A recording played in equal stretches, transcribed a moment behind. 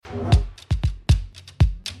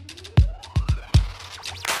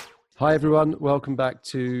Hi everyone, welcome back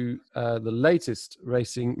to the latest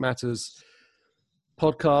Racing Matters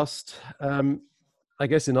podcast. I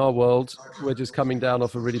guess in our world, we're just coming down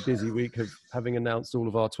off a really busy week of having announced all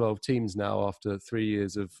of our 12 teams now after 3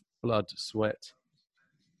 years of blood, sweat,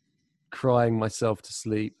 crying myself to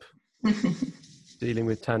sleep, dealing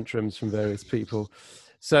with tantrums from various people.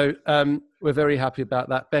 So we're very happy about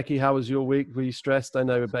that. Becky, how was your week? Were you stressed? I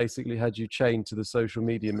know we basically had you chained to the social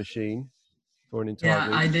media machine for an entire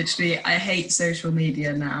week. I hate social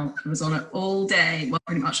media now. I was on it all day, well,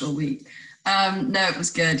 pretty much all week. No, it was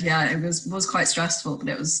good. Yeah, it was quite stressful, but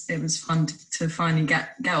it was fun to finally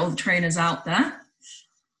get all the trainers out there.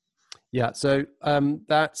 Yeah, so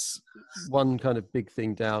that's one kind of big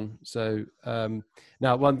thing down. So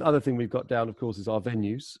now one other thing we've got down, of course, is our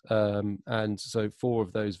venues. And so 4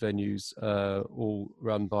 of those venues all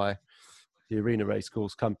run by the Arena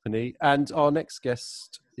Racecourse Company. And our next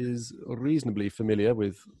guest is reasonably familiar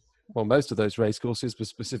with, well, most of those racecourses, but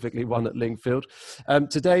specifically one at Lingfield.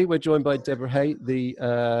 Today, we're joined by Deborah Hay, the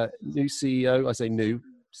new CEO, I say new,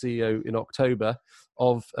 CEO in October,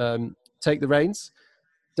 of Take The Reins.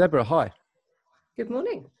 Deborah, hi. Good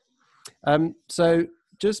morning. So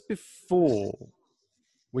just before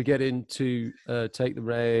we get into Take The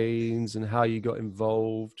Reins and how you got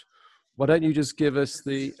involved, why don't you just give us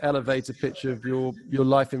the elevator pitch of your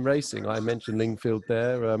life in racing? I mentioned Lingfield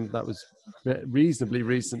there. That was reasonably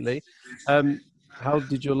recently. How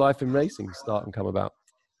did your life in racing start and come about?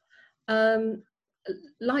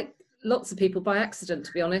 Like lots of people, by accident,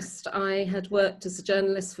 to be honest. I had worked as a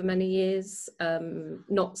journalist for many years,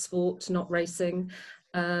 not sport, not racing,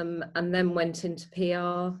 and then went into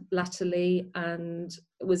PR latterly and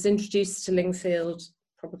was introduced to Lingfield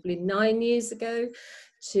probably 9 years ago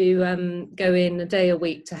to go in a day a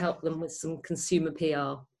week to help them with some consumer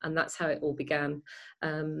PR. And that's how it all began.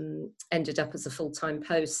 Ended up as a full-time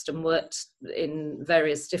post and worked in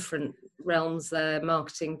various different realms there,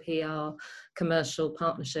 marketing, PR, commercial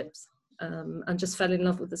partnerships, and just fell in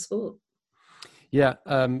love with the sport. Yeah,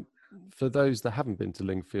 for those that haven't been to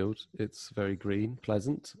Lingfield, it's very green,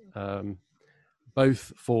 pleasant.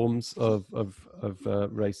 Both forms of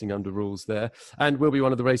racing under rules there, and will be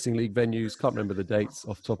one of the Racing League venues. Can't remember the dates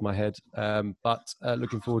off the top of my head, but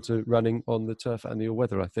looking forward to running on the turf and the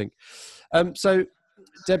all-weather, I think. So,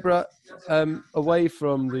 Deborah, away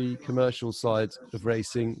from the commercial side of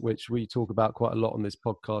racing, which we talk about quite a lot on this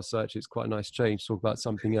podcast, so actually it's quite a nice change to talk about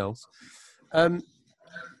something else.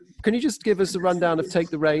 Can you just give us a rundown of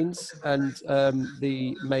Take The Reins and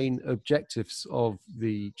the main objectives of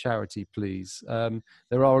the charity, please?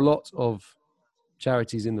 There are a lot of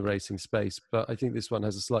charities in the racing space, but I think this one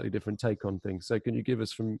has a slightly different take on things. So can you give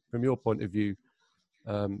us, from your point of view,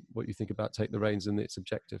 what you think about Take The Reins and its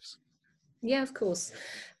objectives? Yeah, of course.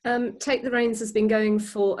 Take The Reins has been going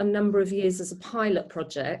for a number of years as a pilot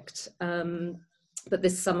project. But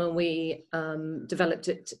this summer we developed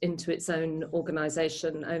it into its own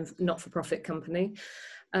organisation, own not-for-profit company.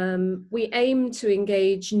 We aim to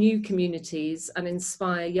engage new communities and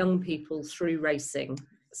inspire young people through racing.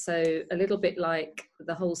 So a little bit like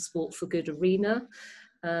the whole Sport for Good arena.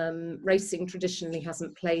 Racing traditionally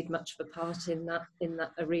hasn't played much of a part in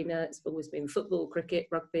that arena. It's always been football, cricket,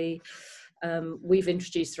 rugby. We've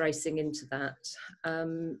introduced racing into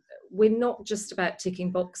that. We're not just about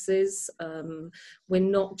ticking boxes. We're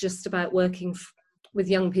not just about working with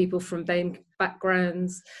young people from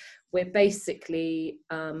backgrounds. We're basically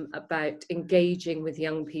about engaging with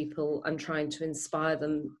young people and trying to inspire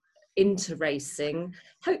them into racing,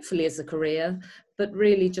 hopefully as a career, but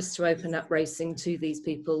really just to open up racing to these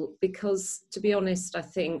people, because to be honest, I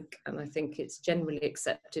think it's generally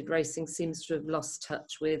accepted, racing seems to have lost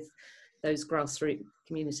touch with those grassroots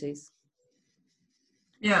communities.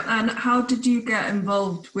 Yeah, and how did you get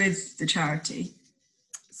involved with the charity?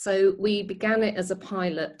 So we began it as a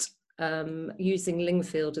pilot, using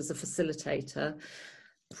Lingfield as a facilitator,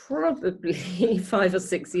 probably 5 or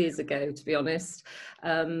 6 years ago, to be honest.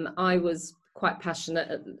 I was quite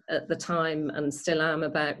passionate at the time, and still am,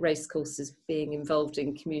 about racecourses being involved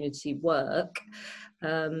in community work.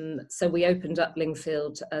 So we opened up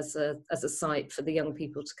Lingfield as a site for the young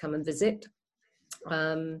people to come and visit.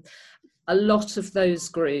 A lot of those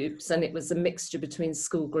groups, and it was a mixture between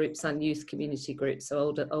school groups and youth community groups,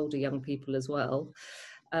 so older young people as well.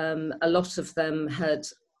 A lot of them had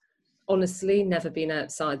honestly never been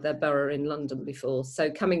outside their borough in London before.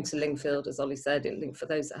 So coming to Lingfield, as Ollie said, for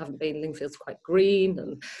those that haven't been, Lingfield's quite green,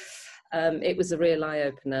 and it was a real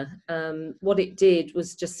eye-opener. What it did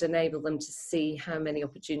was just enable them to see how many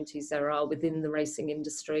opportunities there are within the racing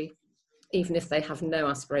industry, even if they have no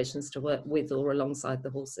aspirations to work with or alongside the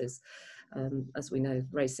horses. As we know,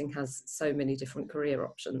 racing has so many different career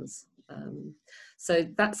options. So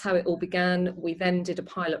that's how it all began. We then did a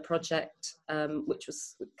pilot project, which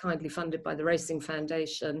was kindly funded by the Racing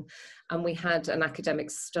Foundation, and we had an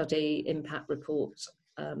academic study impact report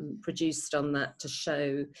produced on that to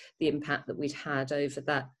show the impact that we'd had over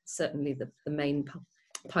that, certainly the main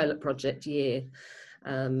pilot project year,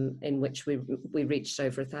 in which we reached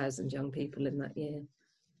over 1,000 young people in that year.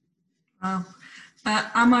 Wow.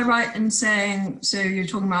 Am I right in saying, so you're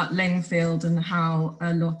talking about Lingfield and how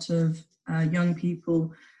a lot of young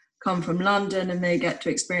people come from London and they get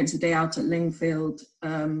to experience a day out at Lingfield,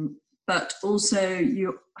 but also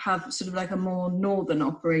you have sort of like a more northern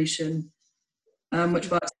operation,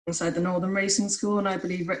 which works alongside the Northern Racing School, and I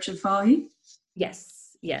believe Richard Fahey? Yes.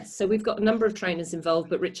 Yes, so we've got a number of trainers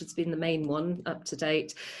involved, but Richard's been the main one up to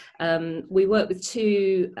date. We work with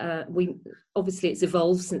two, obviously it's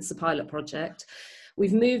evolved since the pilot project.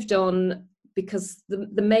 We've moved on because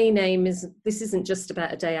the main aim is, this isn't just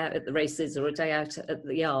about a day out at the races or a day out at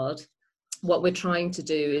the yard. What we're trying to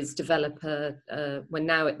do is develop we're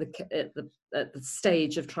now at the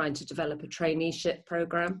stage of trying to develop a traineeship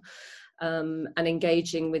programme. And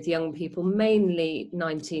engaging with young people, mainly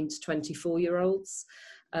 19 to 24-year-olds,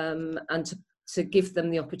 and to give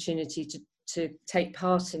them the opportunity to take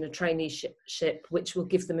part in a traineeship, which will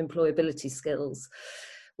give them employability skills.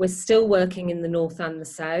 We're still working in the north and the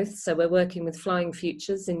south, so we're working with Flying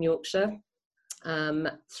Futures in Yorkshire,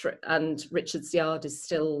 and Richard's Yard is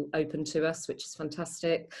still open to us, which is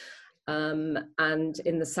fantastic. And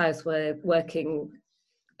in the south, we're working.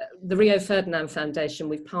 The Rio Ferdinand Foundation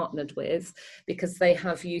we've partnered with because they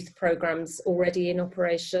have youth programs already in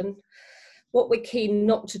operation. What we're keen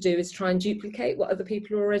not to do is try and duplicate what other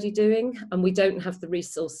people are already doing, and we don't have the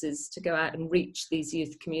resources to go out and reach these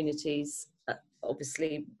youth communities,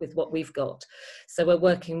 obviously, with what we've got. So we're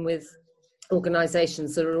working with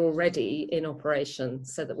organisations that are already in operation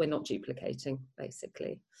so that we're not duplicating,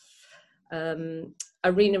 basically.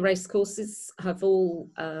 Arena racecourses have all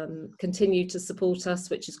continued to support us,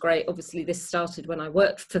 which is great. Obviously, this started when I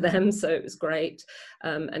worked for them, so it was great.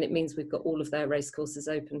 And it means we've got all of their racecourses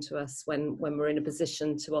open to us when we're in a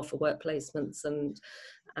position to offer work placements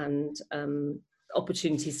and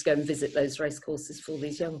opportunities to go and visit those racecourses for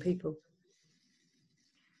these young people.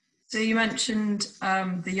 So you mentioned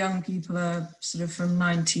the young people are sort of from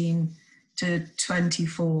 19 to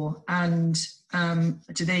 24, and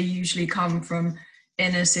do they usually come from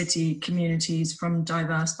inner city communities from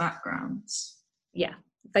diverse backgrounds? Yeah,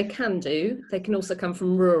 they can do. They can also come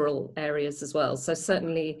from rural areas as well. So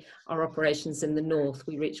certainly our operations in the north,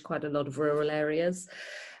 we reach quite a lot of rural areas.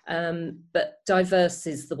 But diverse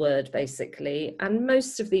is the word, basically. And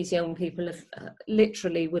most of these young people have,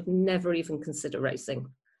 literally would never even consider racing.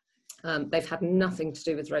 They've had nothing to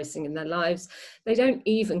do with racing in their lives. They don't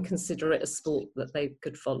even consider it a sport that they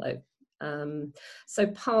could follow. So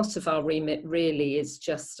part of our remit really is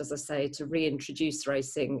just, as I say, to reintroduce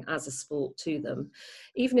racing as a sport to them.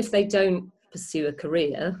 Even if they don't pursue a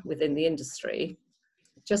career within the industry,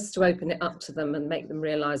 just to open it up to them and make them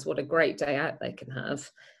realise what a great day out they can have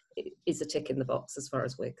is a tick in the box as far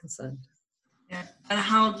as we're concerned. Yeah. And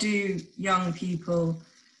how do young people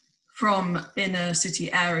from inner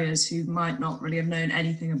city areas who might not really have known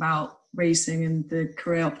anything about racing and the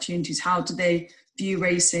career opportunities, how do they view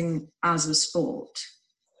racing as a sport?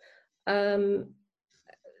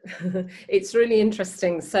 It's really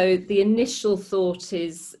interesting. So the initial thought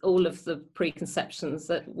is all of the preconceptions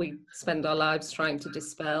that we spend our lives trying to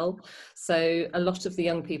dispel. So a lot of the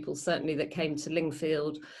young people, certainly that came to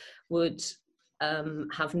Lingfield, would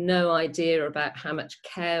have no idea about how much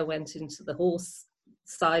care went into the horse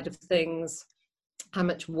side of things, how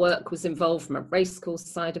much work was involved from a racecourse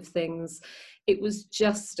side of things. It was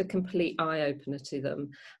just a complete eye-opener to them.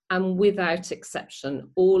 And without exception,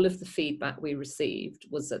 all of the feedback we received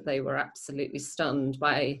was that they were absolutely stunned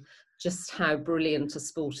by just how brilliant a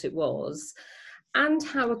sport it was and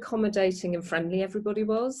how accommodating and friendly everybody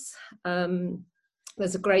was.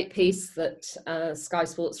 There's a great piece that Sky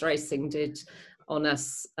Sports Racing did on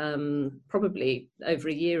us probably over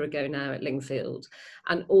a year ago now at Lingfield,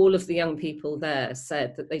 and all of the young people there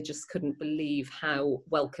said that they just couldn't believe how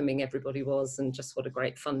welcoming everybody was and just what a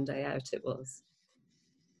great fun day out it was.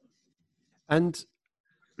 And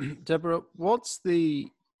Deborah, what's the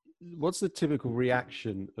typical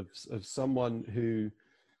reaction of someone who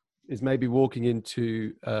is maybe walking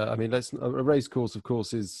into I mean, a race course, of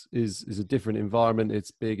course, is a different environment.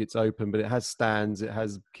 It's big, it's open, but it has stands, it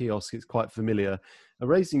has kiosks, it's quite familiar. A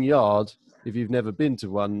racing yard, if you've never been to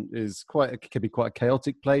one, can be quite a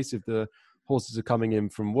chaotic place if the horses are coming in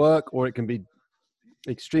from work, or it can be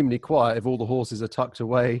extremely quiet if all the horses are tucked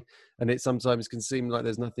away, and it sometimes can seem like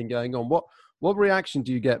there's nothing going on. What reaction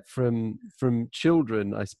do you get from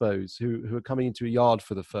children, I suppose, who are coming into a yard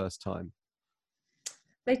for the first time?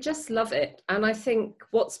 They just love it. And I think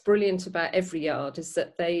what's brilliant about every yard is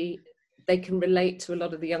that they can relate to a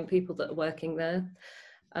lot of the young people that are working there.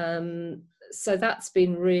 So that's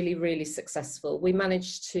been really, really successful. We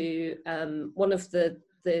managed to, one of the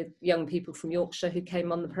young people from Yorkshire who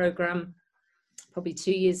came on the programme probably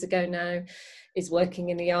 2 years ago now, is working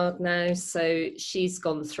in the yard now. So she's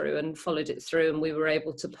gone through and followed it through, and we were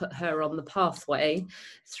able to put her on the pathway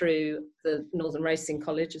through the Northern Racing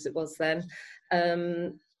College, as it was then.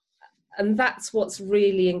 And that's what's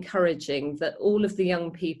really encouraging, that all of the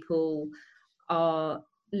young people are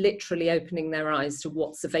literally opening their eyes to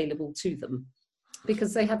what's available to them,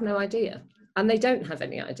 because they had no idea. And they don't have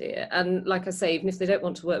any idea. And like I say, even if they don't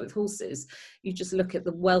want to work with horses, you just look at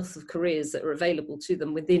the wealth of careers that are available to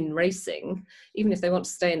them within racing. Even if they want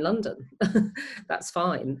to stay in London, that's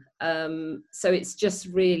fine. So it's just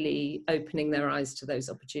really opening their eyes to those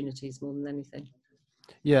opportunities more than anything.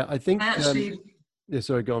 Yeah, I think... yeah,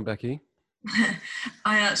 sorry, go on, Becky.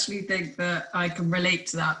 I actually think that I can relate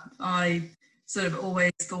to that. I sort of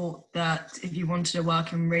always thought that if you wanted to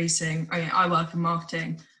work in racing, I work in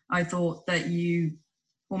marketing, I thought that you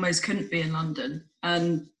almost couldn't be in London.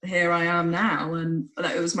 And here I am now. And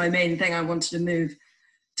that was my main thing. I wanted to move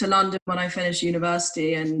to London when I finished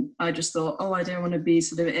university. And I just thought, oh, I don't want to be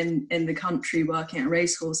sort of in the country working at a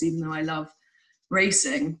racecourse, even though I love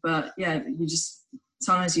racing. But yeah,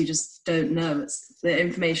 sometimes you just don't know. The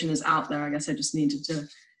information is out there. I guess I just needed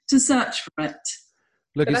to search for it.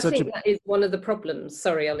 Look, but I think that is one of the problems.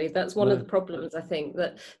 Sorry, Ollie, that's one of the problems, I think,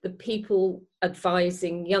 that the people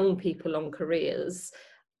advising young people on careers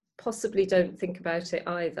possibly don't think about it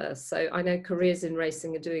either. So I know Careers in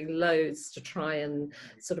Racing are doing loads to try and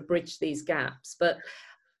sort of bridge these gaps. But,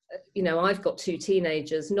 you know, I've got 2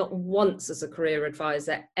 teenagers, not once as a career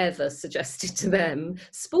advisor ever suggested to them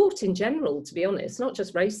sport in general, to be honest, not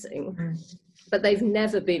just racing, but they've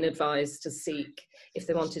never been advised to seek, if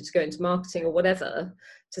they wanted to go into marketing or whatever,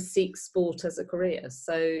 to seek sport as a career.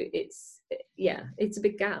 So it's a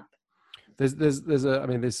big gap. There's a, I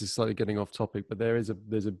mean, this is slightly getting off topic, but there's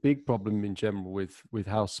a big problem in general with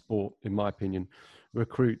how sport, in my opinion,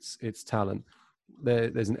 recruits its talent.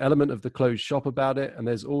 There's an element of the closed shop about it, and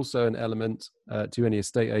there's also an element, to any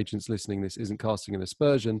estate agents listening, this isn't casting an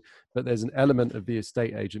aspersion, but there's an element of the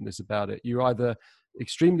estate agentness about it. You're either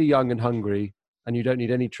extremely young and hungry, and you don't need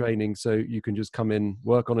any training, so you can just come in,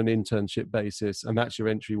 work on an internship basis, and that's your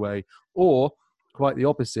entryway. Or quite the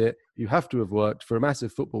opposite, you have to have worked for a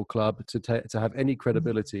massive football club to have any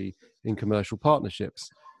credibility in commercial partnerships.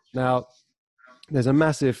 Now, there's a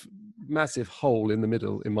massive hole in the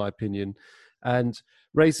middle, in my opinion, and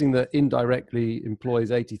racing that indirectly employs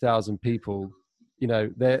 80,000 people, you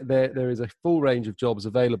know, there is a full range of jobs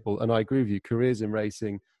available, and I agree with you, Careers in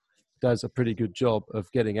Racing does a pretty good job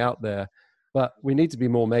of getting out there. But we need to be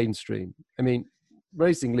more mainstream. I mean,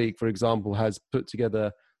 Racing League, for example, has put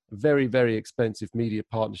together a very, very expensive media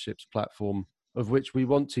partnerships platform, of which we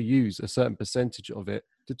want to use a certain percentage of it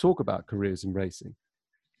to talk about careers in racing.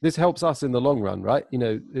 This helps us in the long run, right? You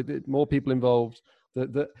know, more people involved,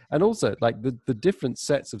 and also like the different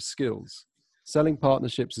sets of skills. Selling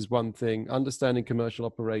partnerships is one thing, understanding commercial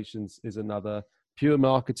operations is another, pure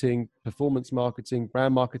marketing, performance marketing,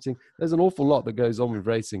 brand marketing. There's an awful lot that goes on with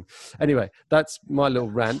racing. Anyway, that's my little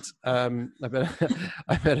rant. I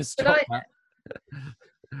better stop that.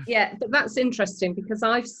 Yeah, but that's interesting, because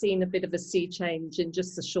I've seen a bit of a sea change in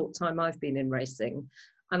just the short time I've been in racing.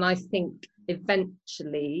 And I think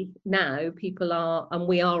eventually now people are, and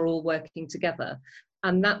we are all working together.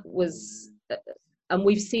 And that was, and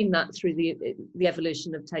we've seen that through the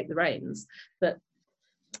evolution of Take the Reins. But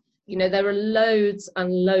you know, there are loads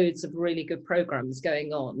and loads of really good programs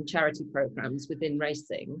going on, charity programs within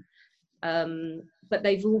racing, but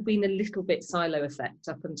they've all been a little bit silo effect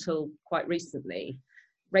up until quite recently.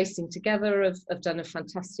 Racing Together have done a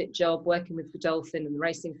fantastic job working with the Dolphin and the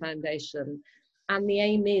Racing Foundation, and the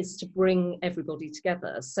aim is to bring everybody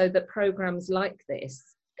together so that programs like this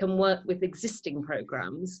can work with existing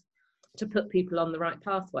programs to put people on the right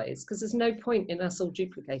pathways, because there's no point in us all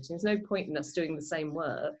duplicating. There's no point in us doing the same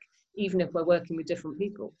work, even if we're working with different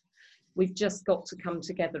people. We've just got to come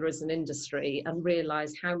together as an industry and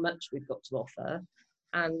realise how much we've got to offer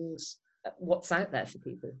and what's out there for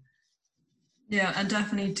people. Yeah, and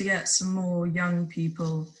definitely to get some more young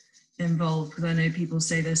people involved, because I know people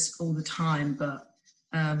say this all the time, but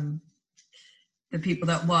the people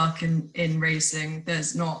that work in racing,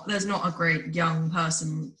 there's not a great young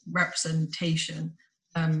person representation.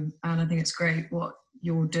 And I think it's great what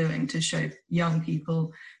you're doing to show young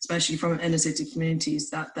people, especially from inner city communities,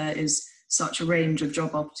 that there is such a range of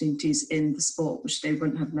job opportunities in the sport, which they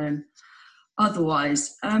wouldn't have known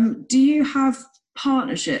otherwise. Do you have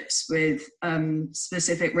partnerships with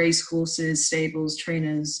specific race courses, stables,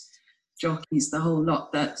 trainers, jockeys, the whole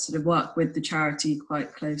lot that sort of work with the charity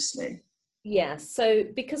quite closely? Yeah, so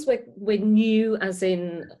because we're new, as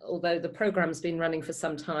in, although the program's been running for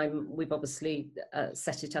some time, we've obviously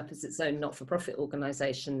set it up as its own not-for-profit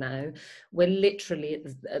organisation now. We're literally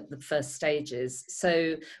at the first stages.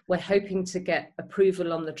 So we're hoping to get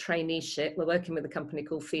approval on the traineeship. We're working with a company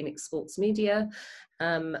called Phoenix Sports Media,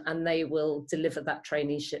 and they will deliver that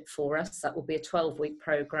traineeship for us. That will be a 12-week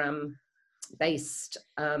programme based,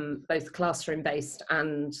 both classroom-based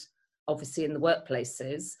and obviously in the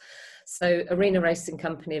workplaces. So Arena Racing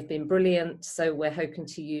Company have been brilliant. So we're hoping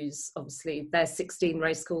to use, obviously, their 16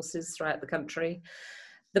 race courses throughout the country.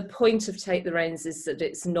 The point of Take the Reins is that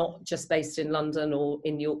it's not just based in London or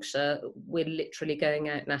in Yorkshire. We're literally going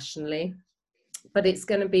out nationally. But it's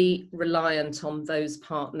going to be reliant on those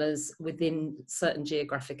partners within certain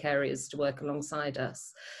geographic areas to work alongside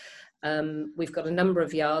us. We've got a number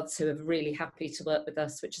of yards who are really happy to work with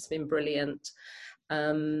us, which has been brilliant.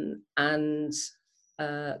 And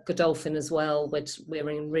Godolphin as well, which we're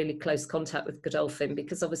in really close contact with Godolphin,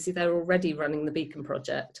 because obviously they're already running the Beacon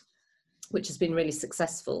project, which has been really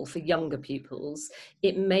successful for younger pupils.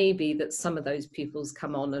 It may be that some of those pupils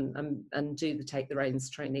come on and do the Take the Reins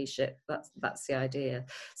traineeship. That's the idea.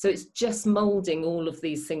 So it's just moulding all of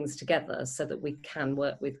these things together so that we can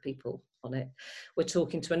work with people on it. We're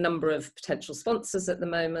talking to a number of potential sponsors at the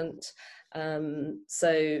moment. And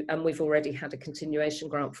we've already had a continuation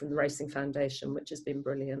grant from the Racing Foundation, which has been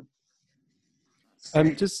brilliant.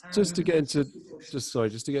 Just to get into a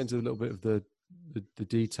little bit of the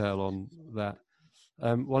detail on that.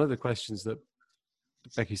 One of the questions that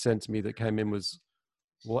Becky sent to me that came in was,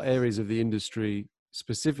 what areas of the industry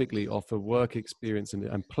specifically offer work experience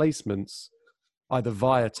and placements, either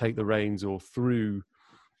via Take the Reins or through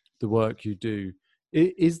the work you do?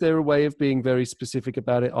 Is there a way of being very specific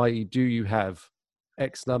about it, i.e. do you have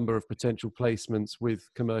X number of potential placements with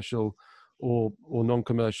commercial or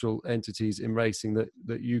non-commercial entities in racing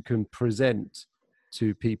that you can present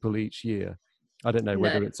to people each year? I don't know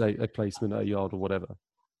whether it's a placement at a yard or whatever.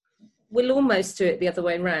 We'll almost do it the other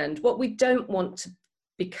way around. What we don't want to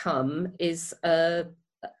become is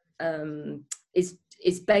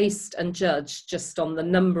based and judged just on the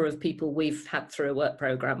number of people we've had through a work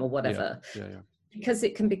program or whatever. Yeah. Because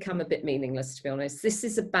it can become a bit meaningless, to be honest. This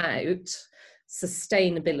is about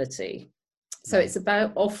sustainability. So it's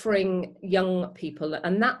about offering young people,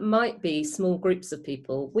 and that might be small groups of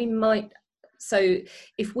people. So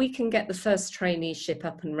if we can get the first traineeship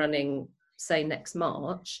up and running, say next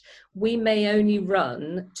March, we may only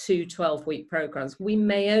run 2 12-week programs. We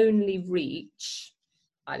may only reach,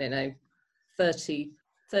 I don't know, 30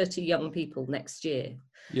 young people next year.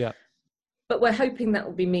 Yeah. But we're hoping that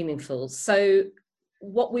will be meaningful. So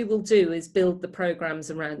what we will do is build the programs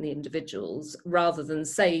around the individuals, rather than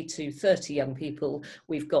say to 30 young people,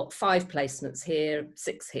 we've got 5 placements here,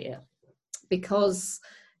 6 here, because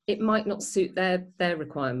it might not suit their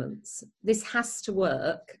requirements. This has to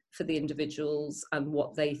work for the individuals and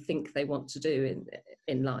what they think they want to do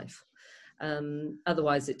in life.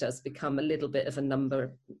 Otherwise it does become a little bit of a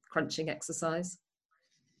number crunching exercise.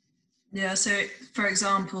 Yeah, so for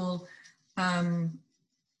example,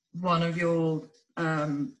 one of your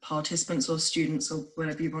participants or students, or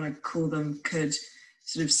whatever you want to call them, could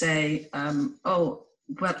sort of say, oh,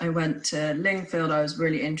 when I went to Lingfield, I was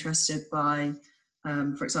really interested by,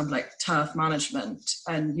 for example, like turf management,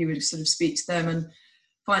 and you would sort of speak to them and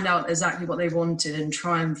find out exactly what they wanted and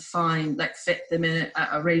try and find, like, fit them in at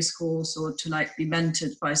a race course, or to like be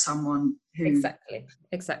mentored by someone who...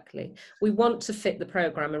 Exactly. We want to fit the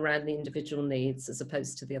program around the individual needs as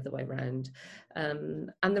opposed to the other way around.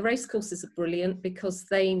 And the race courses are brilliant because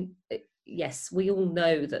yes, we all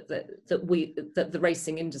know that the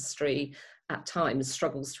racing industry at times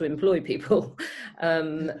struggles to employ people.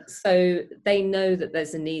 So they know that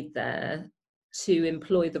there's a need there to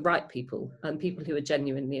employ the right people and people who are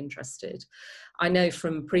genuinely interested. I know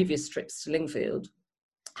from previous trips to Lingfield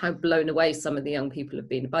how blown away some of the young people have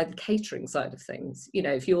been by the catering side of things. You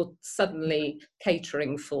know, if you're suddenly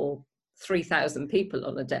catering for 3,000 people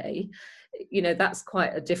on a day, you know, that's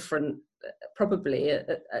quite a different, probably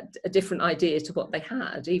a different idea to what they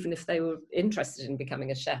had, even if they were interested in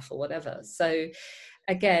becoming a chef or whatever. So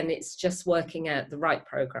again, it's just working out the right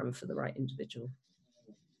program for the right individual.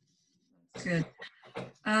 Good.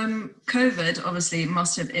 COVID obviously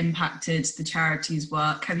must have impacted the charity's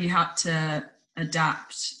work. Have you had to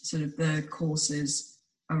adapt sort of the courses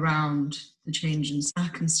around the change in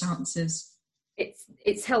circumstances?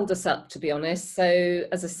 It's held us up, to be honest. So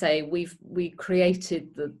as I say, we created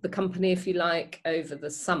the company, if you like, over the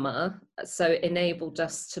summer. So it enabled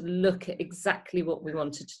us to look at exactly what we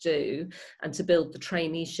wanted to do and to build the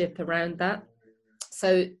traineeship around that.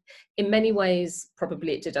 So in many ways,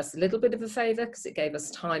 probably it did us a little bit of a favour because it gave us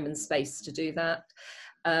time and space to do that.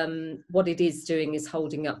 What it is doing is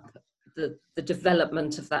holding up the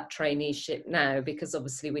development of that traineeship now, because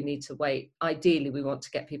obviously we need to wait. Ideally, we want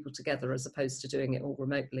to get people together as opposed to doing it all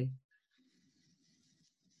remotely.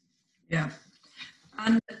 Yeah.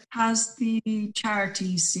 And has the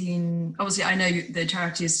charity seen, obviously I know the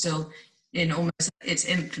charity is still in almost its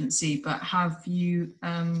infancy, but have you,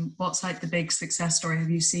 what's like the big success story?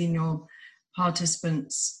 Have you seen your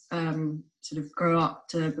participants sort of grow up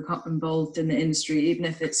to become involved in the industry, even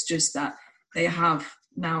if it's just that they have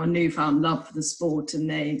now a newfound love for the sport and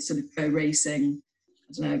they sort of go racing,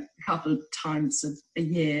 I don't know, a couple of times a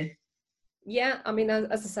year? Yeah, I mean,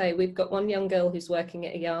 as I say, we've got one young girl who's working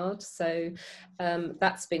at a yard, so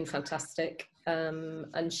that's been fantastic.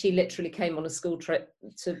 And she literally came on a school trip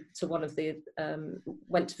to one of the,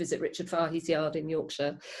 went to visit Richard Fahey's yard in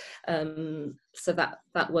Yorkshire. So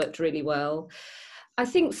that worked really well. I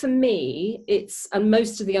think for me, and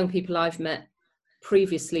most of the young people I've met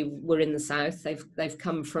previously were in the south. They've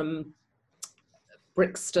come from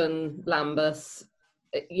Brixton, Lambeth,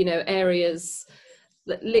 areas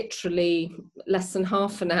that literally less than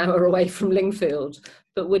half an hour away from Lingfield,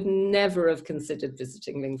 but would never have considered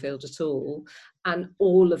visiting Lingfield at all. And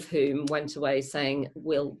all of whom went away saying,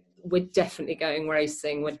 we're definitely going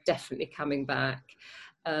racing, we're definitely coming back.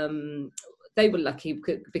 They were lucky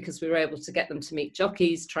because we were able to get them to meet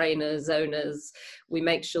jockeys, trainers, owners. We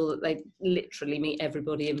make sure that they literally meet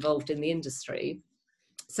everybody involved in the industry.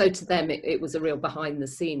 So to them, it was a real behind the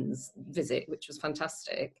scenes visit, which was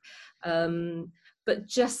fantastic. But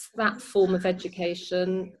just that form of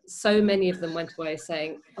education, so many of them went away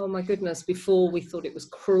saying, oh my goodness, before we thought it was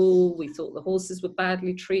cruel, we thought the horses were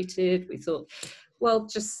badly treated, we thought, well,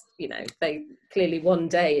 just, they clearly one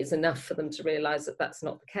day is enough for them to realise that that's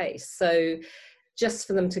not the case. So just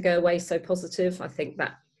for them to go away so positive, I think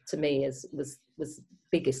that to me was the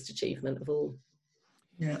biggest achievement of all.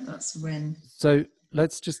 Yeah, that's a win. So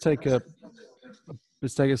let's just take a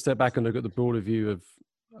step back and look at the broader view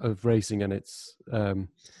of racing, and it's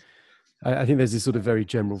I think there's this sort of very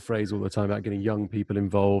general phrase all the time about getting young people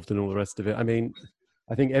involved and all the rest of it. I mean,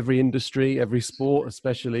 I think every industry, every sport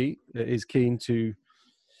especially, is keen to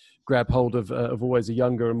grab hold of always a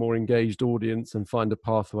younger and more engaged audience and find a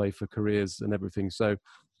pathway for careers and everything. So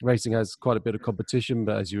racing has quite a bit of competition,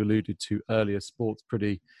 but as you alluded to earlier, sports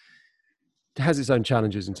has its own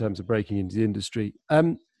challenges in terms of breaking into the industry.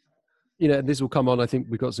 This will come on. I think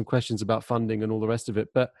we've got some questions about funding and all the rest of it.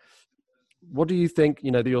 But what do you think,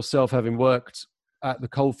 yourself having worked at the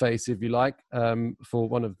coalface, if you like, for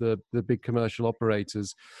one of the big commercial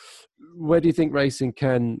operators, where do you think racing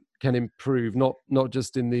can improve? Not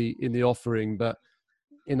just in the offering, but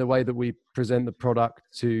in the way that we present the product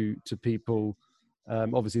to people.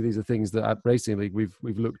 Obviously, these are things that at Racing League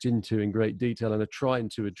we've looked into in great detail and are trying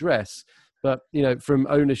to address. But from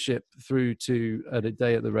ownership through to a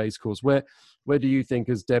day at the racecourse, where do you think,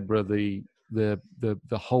 as Deborah, the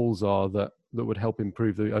holes are that would help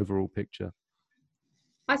improve the overall picture?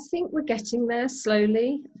 I think we're getting there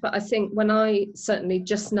slowly, but I think certainly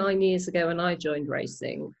just 9 years ago when I joined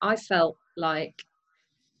racing, I felt like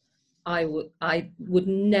I would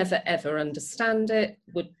never ever understand it.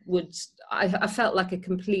 I felt like a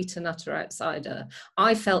complete and utter outsider.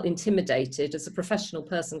 I felt intimidated as a professional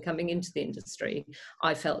person coming into the industry.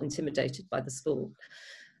 I felt intimidated by the sport.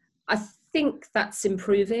 I think that's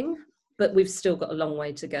improving, but we've still got a long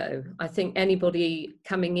way to go. I think anybody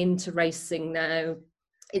coming into racing now,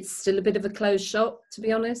 it's still a bit of a closed shop, to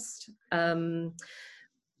be honest.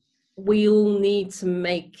 We all need to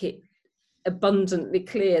make it abundantly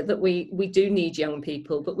clear that we do need young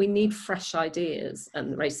people, but we need fresh ideas,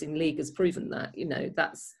 and the Racing League has proven that.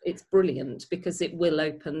 It's brilliant because it will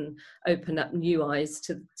open up new eyes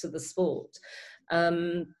to the sport.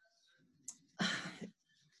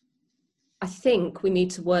 I think we need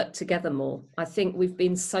to work together more. I think we've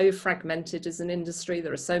been so fragmented as an industry.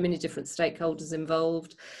 There are so many different stakeholders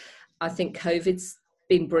involved. I think COVID's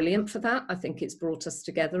been brilliant for that. I think it's brought us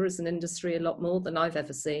together as an industry a lot more than I've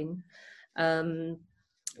ever seen.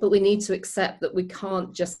 But we need to accept that we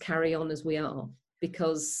can't just carry on as we are,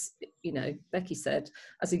 because, Becky said,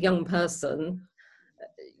 as a young person,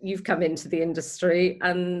 you've come into the industry,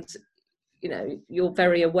 and you know, you're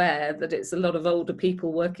very aware that it's a lot of older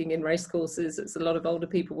people working in racecourses. It's a lot of older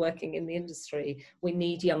people working in the industry. We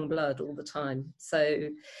need young blood all the time. So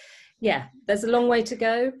yeah, there's a long way to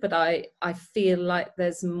go, but I feel like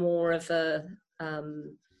there's more of a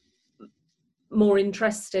more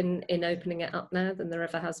interest in opening it up now than there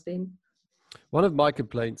ever has been. One of my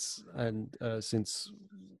complaints, and since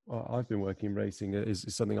I've been working in racing, is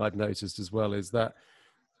something I've noticed as well, is that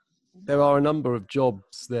there are a number of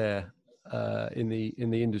jobs there in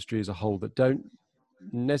the industry as a whole that don't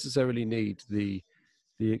necessarily need the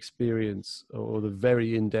experience or the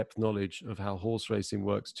very in-depth knowledge of how horse racing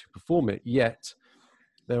works to perform it. Yet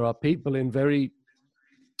there are people in very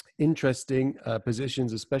interesting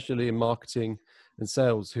positions, especially in marketing and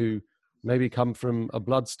sales, who maybe come from a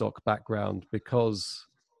bloodstock background because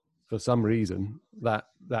for some reason that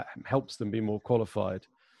helps them be more qualified.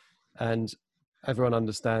 And everyone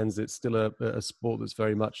understands it's still a sport that's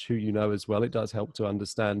very much who you know as well. It does help to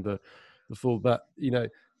understand the full, but you know,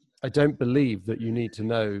 I don't believe that you need to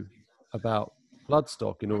know about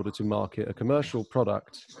bloodstock in order to market a commercial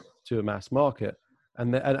product to a mass market.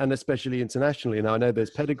 And especially internationally. Now, I know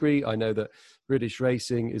there's pedigree. I know that British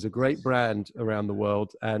racing is a great brand around the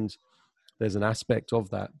world, and there's an aspect of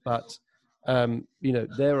that. But, you know,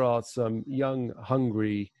 there are some young,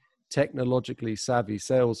 hungry, technologically savvy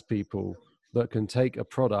salespeople that can take a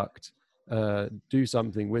product, do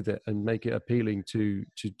something with it, and make it appealing to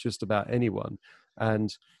just about anyone.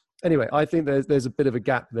 And anyway, I think there's a bit of a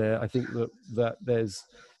gap there. I think that there's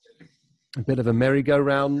a bit of a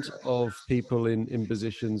merry-go-round of people in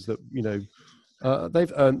positions that, you know,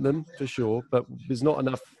 they've earned them for sure, but there's not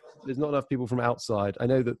enough people from outside. I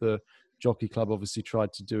know that the Jockey Club obviously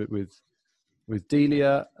tried to do it with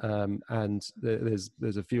Delia, and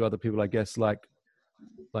there's a few other people, I guess, like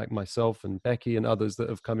myself and Becky and others that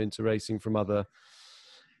have come into racing from other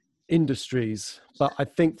industries. But I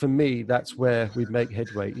think for me, that's where we make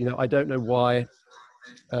headway. You know, I don't know why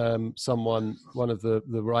one of the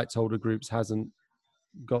rights holder groups hasn't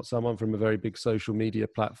got someone from a very big social media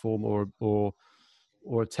platform or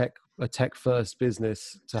a tech first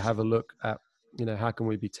business to have a look at, you know, how can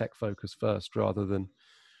we be tech focused first rather than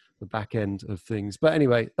the back end of things. But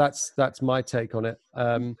anyway, that's my take on it.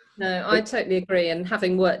 No, I totally agree. And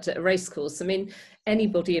having worked at a racecourse, I mean,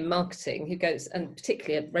 anybody in marketing who goes, and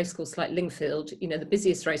particularly a racecourse like Lingfield, you know, the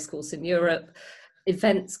busiest racecourse in Europe,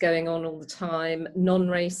 events going on all the time,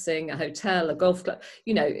 non-racing, a hotel, a golf club,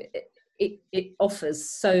 you know, it offers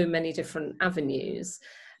so many different avenues.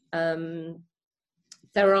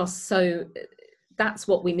 That's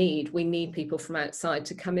what we need. We need people from outside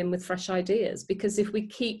to come in with fresh ideas, because if we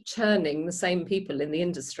keep churning the same people in the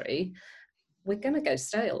industry, we're going to go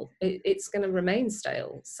stale. It's going to remain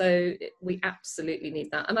stale. So we absolutely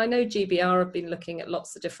need that. And I know GBR have been looking at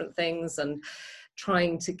lots of different things and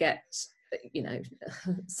trying to get, you know,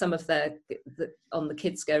 some of on the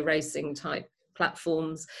Kids Go Racing type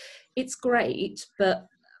platforms. It's great,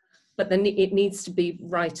 but then it needs to be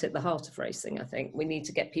right at the heart of racing. I think we need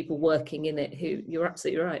to get people working in it who, you're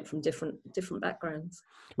absolutely right, from different backgrounds.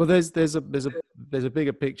 Well, there's a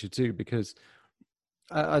bigger picture too, because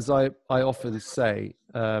as I often say,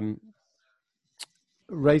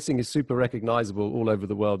 racing is super recognizable all over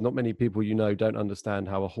the world. Not many people, you know, don't understand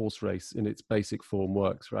how a horse race in its basic form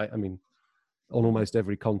works, right? I mean, on almost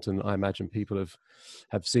every continent, I imagine people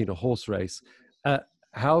have seen a horse race.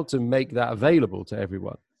 How to make that available to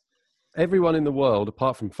everyone? Everyone in the world,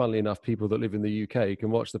 apart from, funnily enough, people that live in the UK,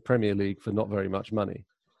 can watch the Premier League for not very much money.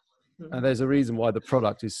 Mm-hmm. And there's a reason why the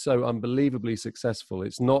product is so unbelievably successful.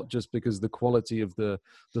 It's not just because the quality of the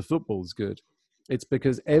football's good. It's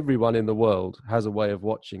because everyone in the world has a way of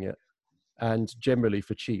watching it, and generally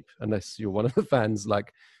for cheap, unless you're one of the fans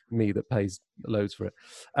like me that pays loads for it.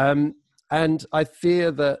 And I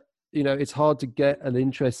fear that, you know, it's hard to get an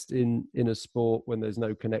interest in a sport when there's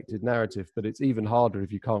no connected narrative, but it's even harder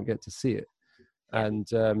if you can't get to see it. And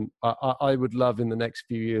I would love in the next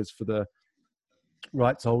few years for the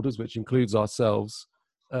rights holders, which includes ourselves,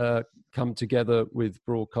 come together with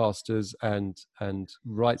broadcasters and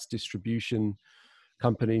rights distribution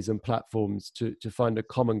companies and platforms to find a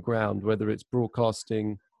common ground, whether it's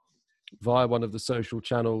broadcasting via one of the social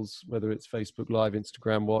channels, whether it's Facebook Live,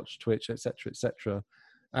 Instagram Watch, Twitch, etc.,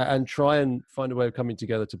 and try and find a way of coming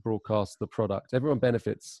together to broadcast the product. Everyone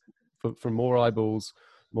benefits from more eyeballs,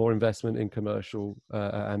 more investment in commercial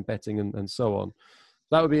and betting and so on.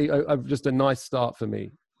 That would be just a nice start for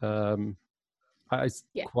me. I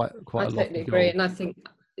totally agree. And I think,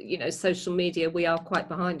 you know, social media, we are quite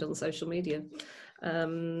behind on social media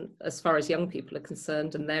as far as young people are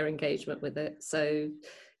concerned and their engagement with it. So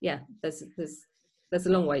yeah, there's a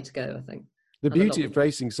long way to go, I think. The beauty of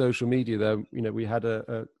racing social media, though, we had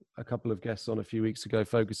a couple of guests on a few weeks ago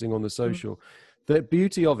focusing on the social. The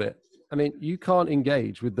beauty of it, I mean, you can't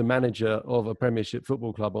engage with the manager of a Premiership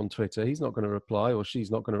football club on Twitter. He's not going to reply, or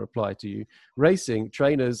she's not going to reply to you. Racing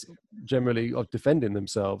trainers generally are defending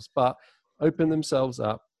themselves, but open themselves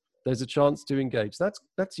up. There's a chance to engage.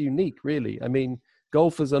 That's unique, really. I mean,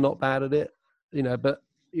 golfers are not bad at it, but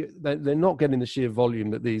they're not getting the sheer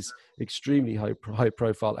volume that these extremely high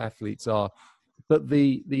profile athletes are. But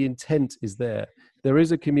the intent is there. There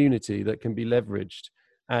is a community that can be leveraged,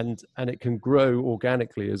 and it can grow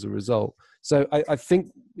organically as a result. So I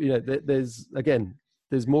think there's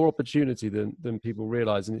more opportunity than people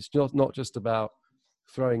realize, and it's not just about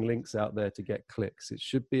throwing links out there to get clicks. It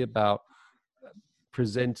should be about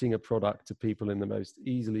presenting a product to people in the most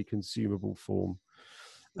easily consumable form.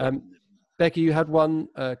 Becky, you had one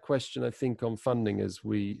question, I think, on funding as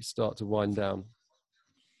we start to wind down.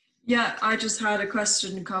 Yeah, I just had a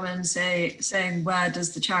question come in saying, where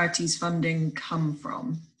does the charity's funding come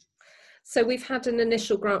from? So we've had an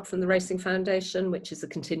initial grant from the Racing Foundation, which is a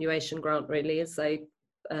continuation grant, really, as they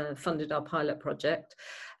funded our pilot project.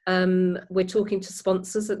 We're talking to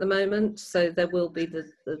sponsors at the moment, so there will be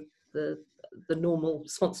the normal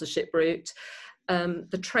sponsorship route.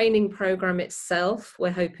 The training program itself,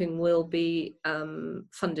 we're hoping will be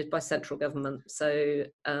funded by central government. So,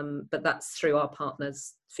 but that's through our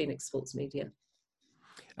partners, Phoenix Sports Media.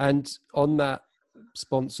 And on that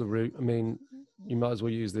sponsor route, I mean, you might as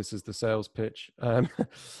well use this as the sales pitch.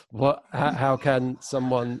 How can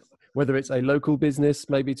someone, whether it's a local business,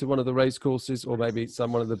 maybe to one of the race courses, or maybe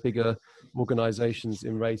one of the bigger organizations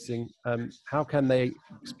in racing, how can they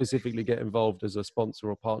specifically get involved as a sponsor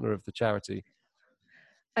or partner of the charity?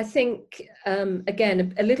 I think,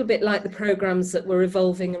 again, a little bit like the programs that we're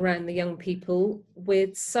evolving around the young people,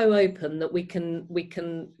 we're so open that we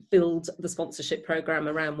can build the sponsorship program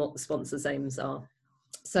around what the sponsors' aims are.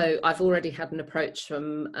 So I've already had an approach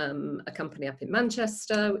from a company up in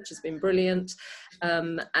Manchester, which has been brilliant.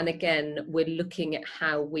 And again, we're looking at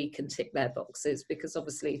how we can tick their boxes, because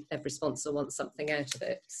obviously every sponsor wants something out of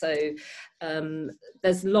it. So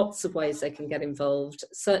there's lots of ways they can get involved.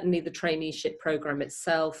 Certainly the traineeship program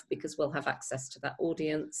itself, because we'll have access to that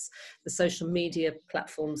audience. The social media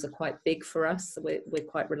platforms are quite big for us. So we're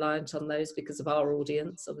quite reliant on those because of our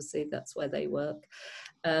audience. Obviously, that's where they work.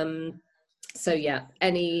 So yeah,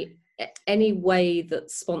 any way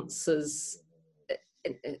that sponsors,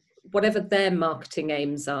 whatever their marketing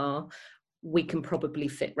aims are, we can probably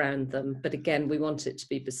fit around them. But again, we want it to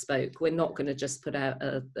be bespoke. We're not going to just put out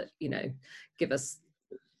give us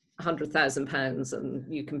 £100,000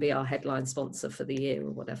 and you can be our headline sponsor for the year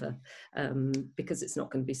or whatever, because it's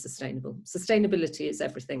not going to be sustainable. Sustainability is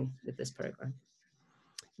everything with this program.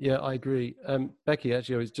 Yeah, I agree. Becky,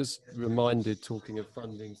 actually, I was just reminded, talking of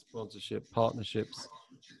funding, sponsorship, partnerships,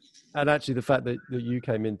 and actually the fact that you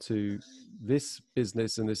came into this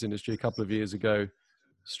business and this industry a couple of years ago,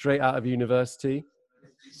 straight out of university.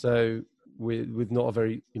 So with not a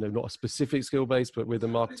very, not a specific skill base, but with a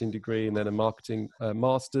marketing degree and then a marketing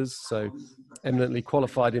master's. So eminently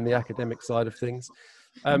qualified in the academic side of things.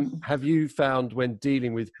 Have you found when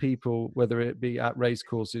dealing with people, whether it be at race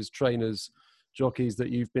courses, trainers, jockeys, that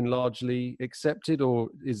you've been largely accepted, or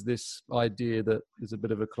is this idea that there's a bit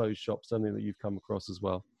of a closed shop something that you've come across as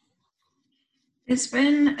well? It's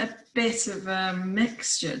been a bit of a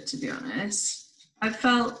mixture, to be honest. I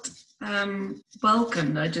felt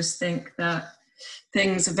welcomed. I just think that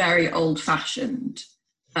things are very old-fashioned.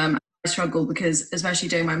 I struggle because, especially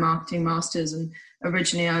doing my marketing masters, and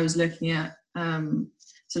originally I was looking at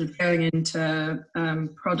sort of going into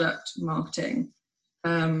product marketing.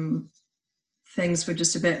 Things were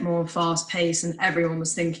just a bit more fast-paced, and everyone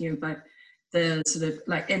was thinking about the sort of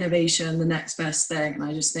like innovation, the next best thing. And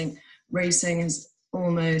I just think racing is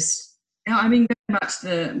almost, I mean, going back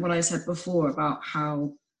to what I said before about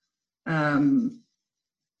how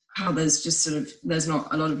there's just sort of, there's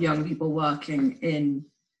not a lot of young people working in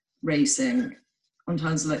racing on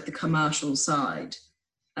terms of like the commercial side.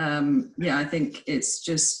 I think it's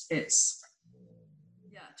just a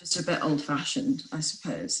bit old-fashioned, I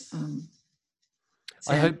suppose.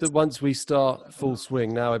 I hope that once we start full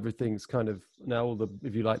swing, now everything's kind of, now all the,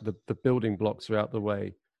 if you like, the building blocks are out the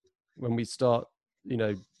way. When we start,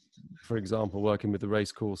 for example, working with the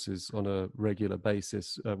race courses on a regular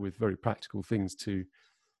basis with very practical things to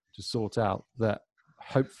sort out, that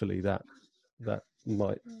hopefully that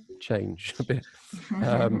might change a bit.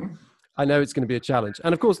 I know it's going to be a challenge.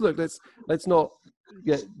 And of course, look, let's not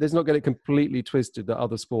get it completely twisted that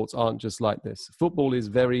other sports aren't just like this. Football is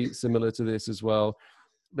very similar to this as well.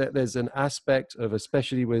 that there's an aspect of,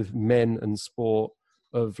 especially with men and sport,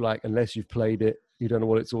 of like, unless you've played it, you don't know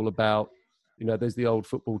what it's all about. You know, there's the old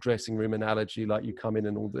football dressing room analogy, like you come in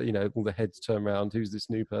and all the, you know, all the heads turn around. Who's this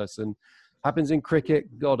new person? Happens in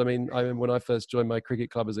cricket. God, I mean, when I first joined my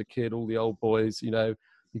cricket club as a kid, all the old boys, you know,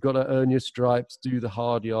 you've got to earn your stripes, do the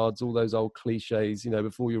hard yards, all those old cliches, you know,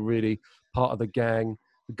 before you're really part of the gang.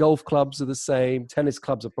 The golf clubs are the same. Tennis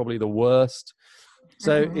clubs are probably the worst.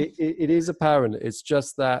 So it is apparent. It's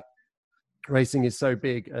just that racing is so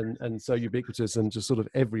big and so ubiquitous and just sort of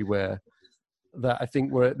everywhere, that I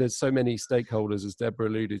think there's so many stakeholders, as Deborah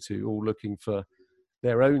alluded to, all looking for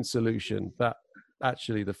their own solution. But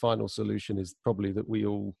actually, the final solution is probably that we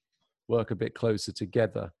all work a bit closer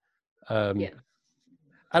together.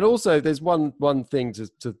 And also, there's one thing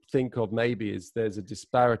to think of maybe is there's a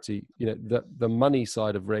disparity. You know, the money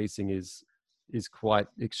side of racing is quite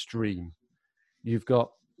extreme. You've got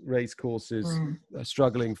race courses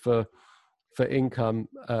struggling for income,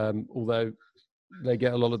 although they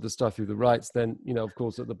get a lot of the stuff through the rights. Then, you know, of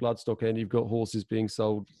course, at the bloodstock end, you've got horses being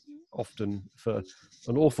sold often for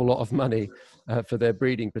an awful lot of money for their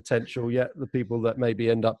breeding potential, yet the people that maybe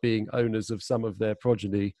end up being owners of some of their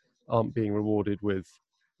progeny aren't being rewarded with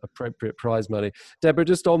appropriate prize money. Deborah,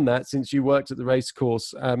 just on that, since you worked at the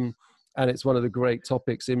racecourse, and it's one of the great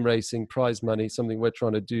topics in racing, prize money, something we're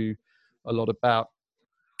trying to do a lot about.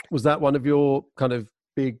 Was that one of your kind of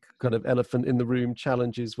big kind of elephant in the room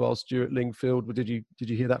challenges whilst you're at Lingfield? Did you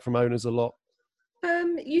hear that from owners a lot?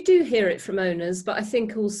 You do hear it from owners, but I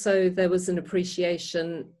think also there was an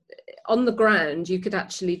appreciation on the ground. You could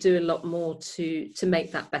actually do a lot more to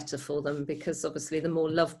make that better for them, because obviously the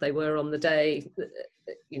more loved they were on the day,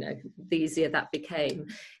 you know, the easier that became.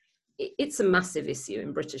 It's a massive issue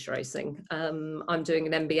in British racing. I'm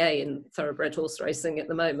doing an MBA in thoroughbred horse racing at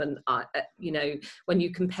the moment. You know, when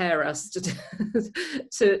you compare us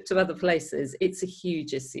to other places, it's a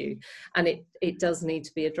huge issue, and it does need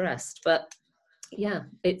to be addressed. But yeah,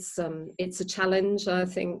 it's a challenge. I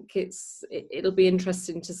think it'll be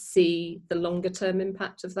interesting to see the longer term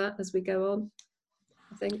impact of that as we go on,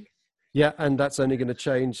 I think. Yeah, and that's only going to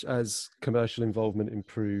change as commercial involvement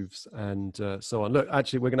improves and so on. Look,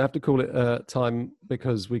 actually, we're going to have to call it time,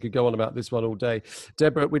 because we could go on about this one all day.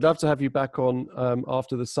 Deborah, we'd love to have you back on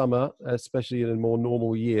after the summer, especially in a more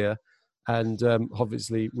normal year. And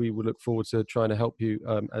obviously, we will look forward to trying to help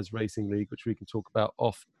you as Racing League, which we can talk about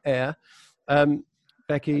off air.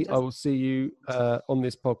 Becky, I will see you on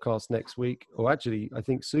this podcast next week, or actually, I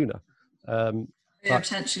think sooner. Yeah,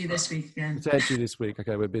 potentially this week again. Potentially this week.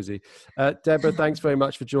 Okay, we're busy. Deborah, thanks very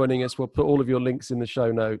much for joining us. We'll put all of your links in the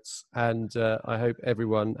show notes, and I hope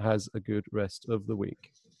everyone has a good rest of the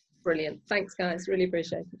week. Brilliant. Thanks, guys. Really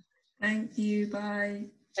appreciate it. Thank you. Bye.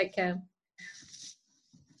 Take care.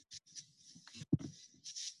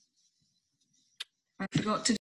 I forgot to